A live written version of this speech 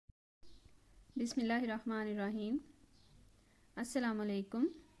Bismillahirrahmanirrahim. Assalamu alaikum.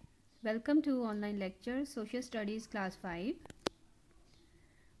 Welcome to online lecture Social Studies Class 5.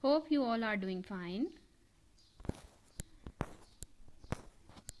 Hope you all are doing fine.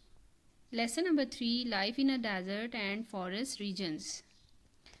 Lesson number 3, Life in a Desert and Forest Regions.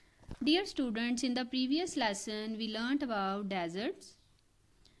 Dear students, in the previous lesson we learnt about deserts.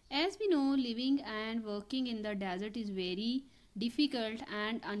 As we know, living and working in the desert is very difficult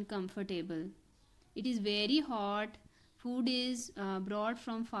and uncomfortable. It is very hot, food is brought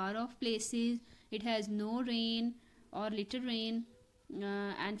from far off places, it has no rain or little rain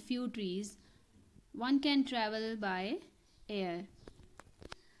and few trees. One can travel by air.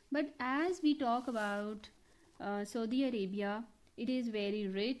 But as we talk about Saudi Arabia, it is very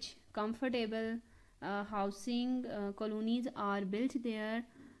rich, comfortable housing colonies are built there,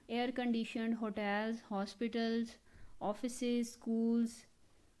 air conditioned hotels, hospitals, offices, schools,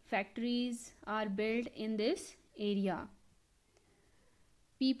 factories are built in this area.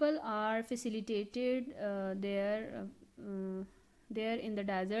 People are facilitated there in the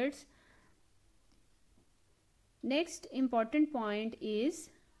deserts. Next important point is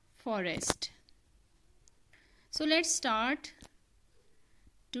forest. So let's start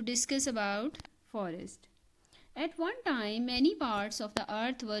to discuss about forest. At one time, many parts of the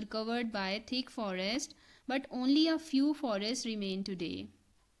earth were covered by thick forest, but only a few forests remain today.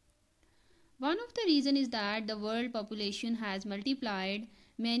 One of the reasons is that the world population has multiplied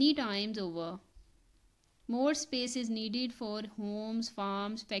many times over. More space is needed for homes,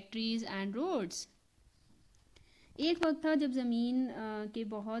 farms, factories and roads. एक वक्त था जब ज़मीन के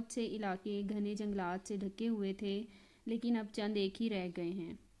बहुत से इलाके घने जंगलात से ढके हुए थे, लेकिन अब चंद एक ही रह गए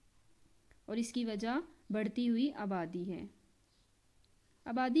हैं और इसकी वजह बढ़ती हुई आबादी है।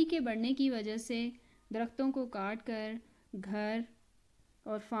 आबादी के बढ़ने की वजह से दरख्तों को काट कर घर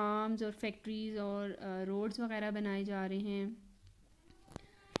और फार्म्स और फैक्ट्रीज और रोड्स वगैरह बनाए जा रहे हैं।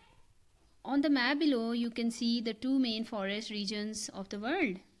 On the map below you can see the two main forest regions of the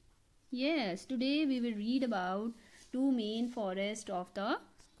world. Yes, today we will read about two main forests of the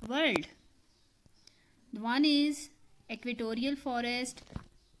world. One is equatorial forest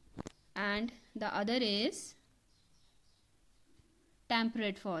and the other is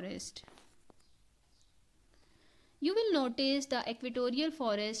temperate forest. You will notice the equatorial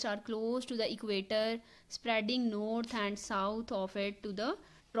forests are close to the equator, spreading north and south of it to the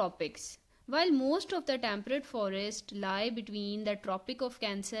tropics, while most of the temperate forests lie between the Tropic of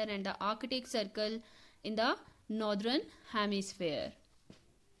Cancer and the Arctic Circle in the northern hemisphere.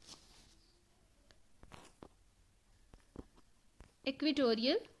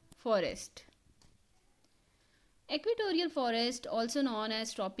 Equatorial forest. Equatorial forest, also known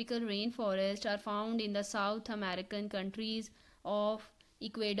as tropical rainforest, are found in the South American countries of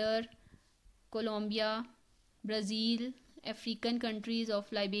Ecuador, Colombia, Brazil, African countries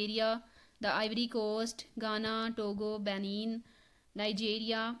of Liberia, the Ivory Coast, Ghana, Togo, Benin,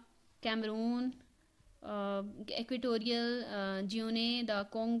 Nigeria, Cameroon, Equatorial Guinea, the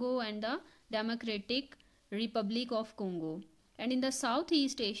Congo and the Democratic Republic of Congo, and in the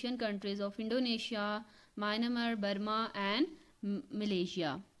Southeast Asian countries of Indonesia, Myanmar, Burma and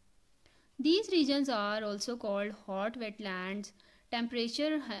Malaysia. These regions are also called hot wetlands.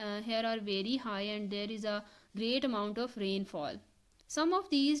 Temperature here are very high and there is a great amount of rainfall. Some of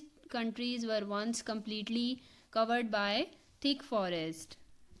these countries were once completely covered by thick forest.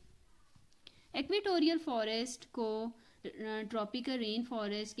 Equatorial forest को tropical rain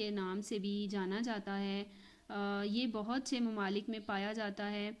forest के नाम से भी जाना जाता है। ये बहुत से ममालिक में पाया जाता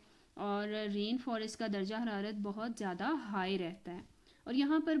है और रेन फॉरेस्ट का दर्जा हरारत बहुत ज़्यादा हाई रहता है और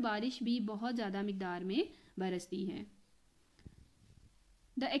यहाँ पर बारिश भी बहुत ज़्यादा मिकदार में बरसती है।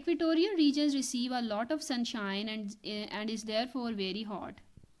 The equatorial regions receive a lot of sunshine and is therefore very hot.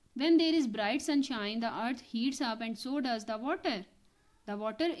 When there is bright sunshine, the earth heats up and so does the water. The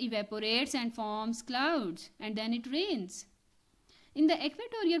water evaporates and forms clouds and then it rains. In the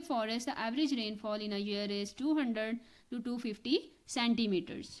equatorial forest, the average rainfall in a year is 200 to 250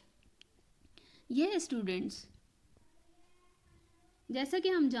 centimeters. Yes students, जैसा कि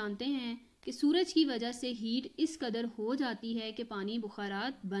हम जानते हैं कि सूरज की वजह से heat इस कदर हो जाती है कि पानी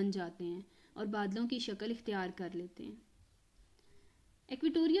बुखारात बन जाते हैं और बादलों की शक्ल इख्तियार कर लेते हैं।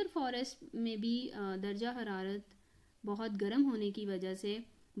 इक्वेटोरियल फॉरेस्ट में भी दर्जा हरारत बहुत गर्म होने की वजह से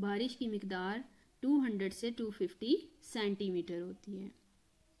बारिश की मिकदार 200 से 250 सेंटीमीटर होती है।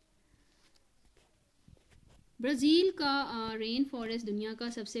 ब्राज़ील का रेन फॉरेस्ट दुनिया का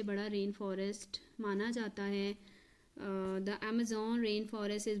सबसे बड़ा रेन फॉरेस्ट माना जाता है। The Amazon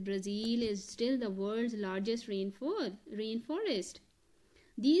rainforest in Brazil is still the world's largest rainforest.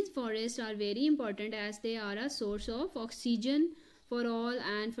 These forests are very important as they are a source of oxygen for all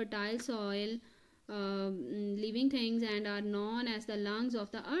and fertile soil, living things, and are known as the lungs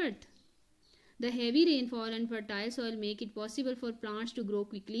of the earth. The heavy rainfall and fertile soil make it possible for plants to grow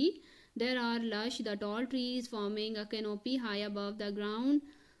quickly. There are lush, the tall trees forming a canopy high above the ground.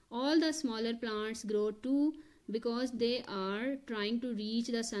 All the smaller plants grow too because they are trying to reach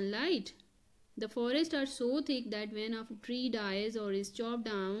the sunlight. The forests are so thick that when a tree dies or is chopped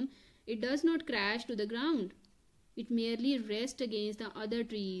down, it does not crash to the ground. It merely rests against the other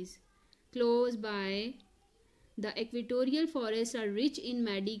trees. Close by, the equatorial forests are rich in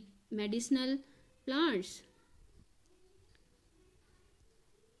medicinal plants.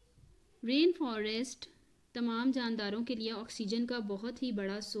 Rain forest तमाम जानदारों के लिए oxygen का बहुत ही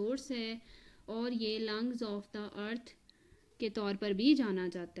बड़ा source है और ये lungs of the earth के तौर पर भी जाना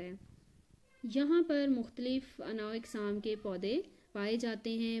जाता है। यहाँ पर मुख्तलिफ अनवा इक़साम के पौधे पाए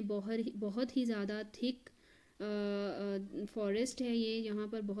जाते हैं। बहुत ही ज़्यादा थिक फॉरेस्ट है ये। यहाँ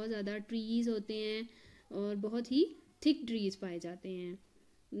पर बहुत ज़्यादा ट्रीज़ होते हैं और बहुत ही थिक ट्रीज़ पाए जाते हैं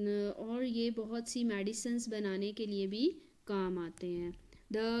और ये बहुत सी मेडिसिन्स बनाने के लिए भी काम आते हैं।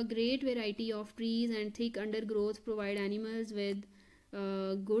 The great variety of trees and thick undergrowth provide animals with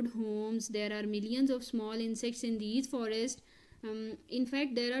good homes. There are millions of small insects in these forests. In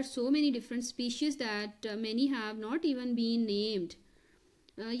fact, there are so many different species that many have not even been named.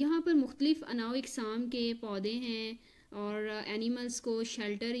 यहाँ पर मुख्तलिफ अनवा इक़साम के पौधे हैं और animals को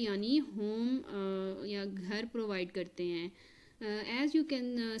shelter यानी होम या घर प्रोवाइड करते हैं। As you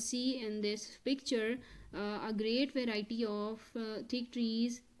can see in this picture, a great variety of thick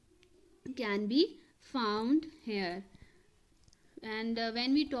trees can be found here. And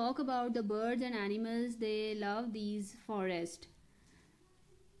when we talk about the birds and animals, they love these forests.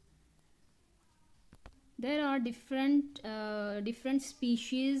 There are different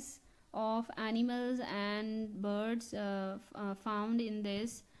species of animals and birds found in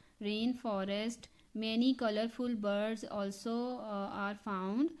this rainforest. Many colorful birds also are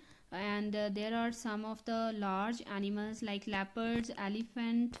found, and there are some of the large animals like leopards,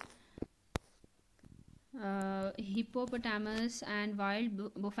 elephant, hippopotamus, and wild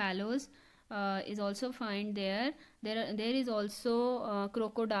buffaloes is also found there. There is also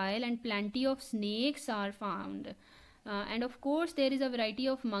crocodile, and plenty of snakes are found, and of course there is a variety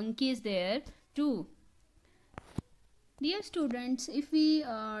of monkeys there too. Dear students, if we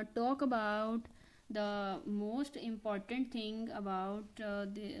talk about the most important thing about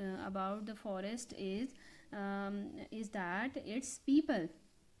the forest is that its people.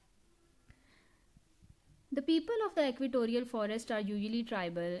 The people of the equatorial forest are usually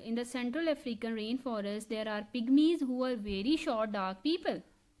tribal. In the Central African rainforest, there are pygmies who are very short, dark people.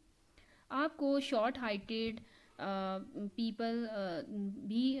 आपको short heighted people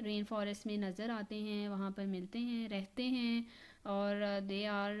भी rain forest में नज़र आते हैं, वहाँ पर मिलते हैं, रहते हैं और they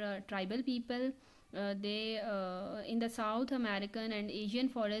are tribal people. In the South American and Asian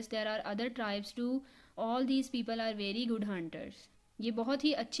forest there are other tribes too. All these people are very good hunters. ये बहुत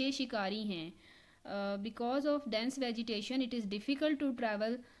ही अच्छे शिकारी हैं. Because of dense vegetation, it is difficult to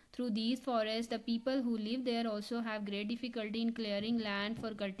travel through these forests. The people who live there also have great difficulty in clearing land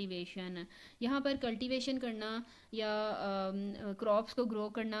for cultivation. यहाँ पर cultivation करना या crops को grow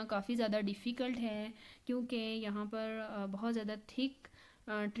करना काफ़ी ज़्यादा difficult है क्योंकि यहाँ पर बहुत ज़्यादा thick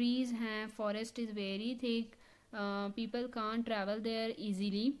trees हैं. Forest is very thick. People can't travel there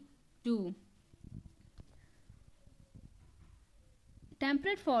easily too.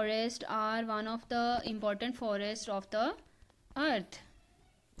 Temperate forests are one of the important forests of the earth.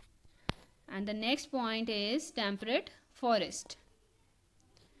 And the next point is temperate forest.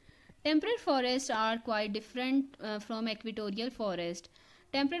 Temperate forests are quite different from equatorial forest.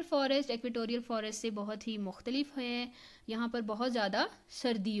 Temperate forest equatorial forest से बहुत ही मुख्तलिफ है. यहाँ पर बहुत ज़्यादा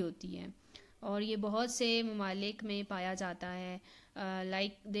सर्दी होती है और ये बहुत से ममालिक में पाया जाता है.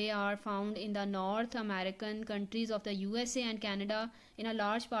 Like they are found in the North American countries of the USA and Canada, in a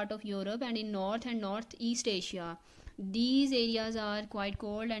large part of Europe, and in North and Northeast Asia. These areas are quite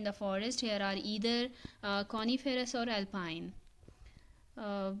cold and the forests here are either coniferous or alpine.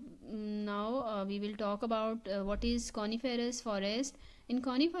 Now we will talk about what is coniferous forest. In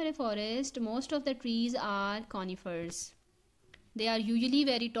coniferous forest, most of the trees are conifers. They are usually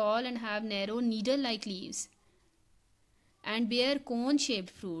very tall and have narrow needle-like leaves and bear cone-shaped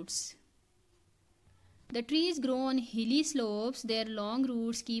fruits. The trees grow on hilly slopes. Their long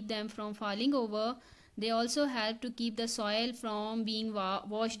roots keep them from falling over. They also help to keep the soil from being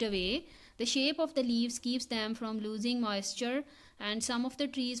washed away. The shape of the leaves keeps them from losing moisture, and some of the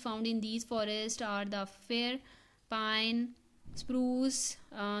trees found in these forests are the fir, pine, spruce,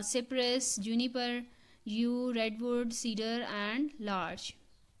 cypress, juniper, yew, redwood, cedar and larch.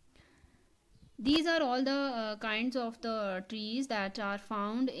 These are all the kinds of the trees that are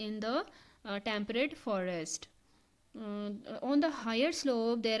found in the temperate forest. On the higher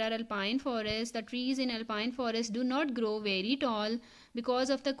slope there are alpine forests. The trees in alpine forest do not grow very tall because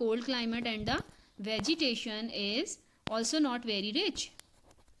of the cold climate, and the vegetation is also not very rich.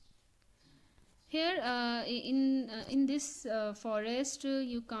 Here in this forest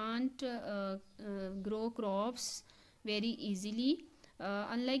you can't grow crops very easily.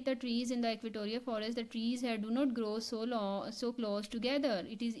 Unlike the trees in the equatorial forest, the trees here do not grow so close together.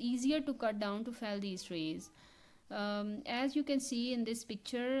 It is easier to cut down to fell these trees. As you can see in this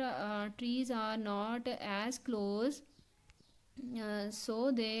picture, trees are not as close,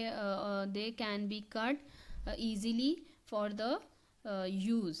 so they can be cut easily for the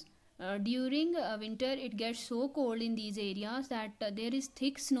use. During winter it gets so cold in these areas that there is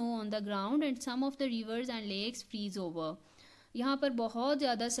thick snow on the ground and some of the rivers and lakes freeze over. यहाँ पर बहुत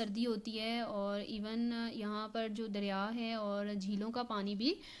ज़्यादा सर्दी होती है और even यहाँ पर जो दरिया है और झीलों का पानी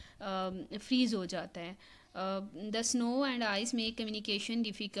भी फ्रीज़ हो जाता है. The snow and ice make communication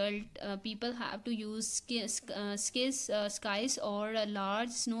difficult. People have to use skis or large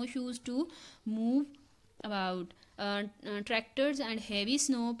snowshoes to move about. Tractors and heavy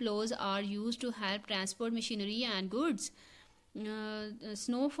snow plows are used to help transport machinery and goods.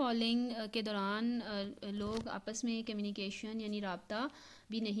 Snow falling के दौरान लोग आपस में communication यानी रब्ता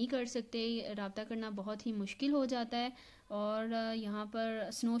भी नहीं कर सकते. रब्ता करना बहुत ही मुश्किल हो जाता है और यहाँ पर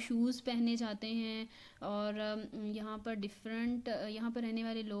स्नो शूज़ पहने जाते हैं और यहाँ पर यहाँ पर रहने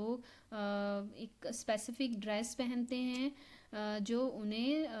वाले लोग एक स्पेसिफिक ड्रेस पहनते हैं जो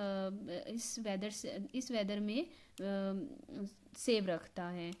उन्हें इस वेदर में सेव रखता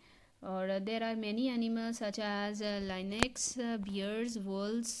है. Or there are many animals such as lynx, bears,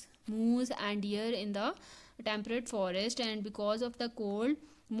 wolves, moose and deer in the temperate forest, and because of the cold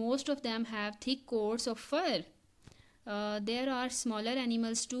most of them have thick coats of fur. There are smaller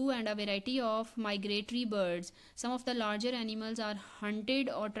animals too and a variety of migratory birds. Some of the larger animals are hunted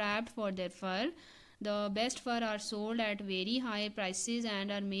or trapped for their fur. The best fur are sold at very high prices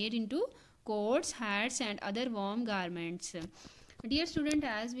and are made into coats, hats and other warm garments. Dear student,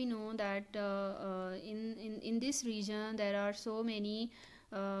 as we know that in this region there are so many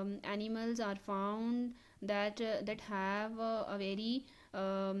animals are found that have a very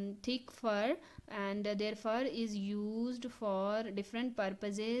thick fur, and their fur is used for different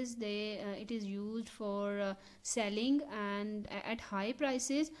purposes. It is used for selling and at high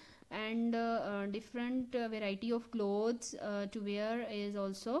prices, and different variety of clothes to wear is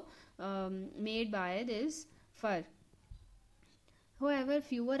also made by this fur. However,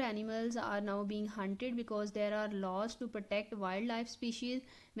 fewer animals are now being hunted because there are laws to protect wildlife species.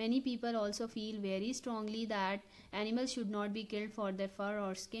 Many people also feel very strongly that animals should not be killed for their fur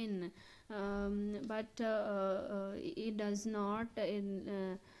or skin. But it does not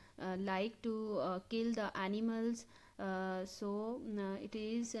like to kill the animals. So it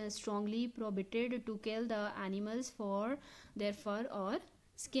is strongly prohibited to kill the animals for their fur or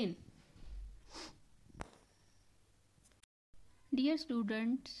skin. Dear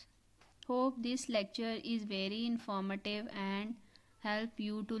students, hope this lecture is very informative and help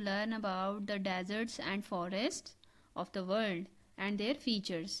you to learn about the deserts and forests of the world and their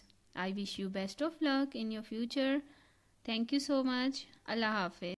features. I wish you best of luck in your future. Thank you so much. Allah Hafiz.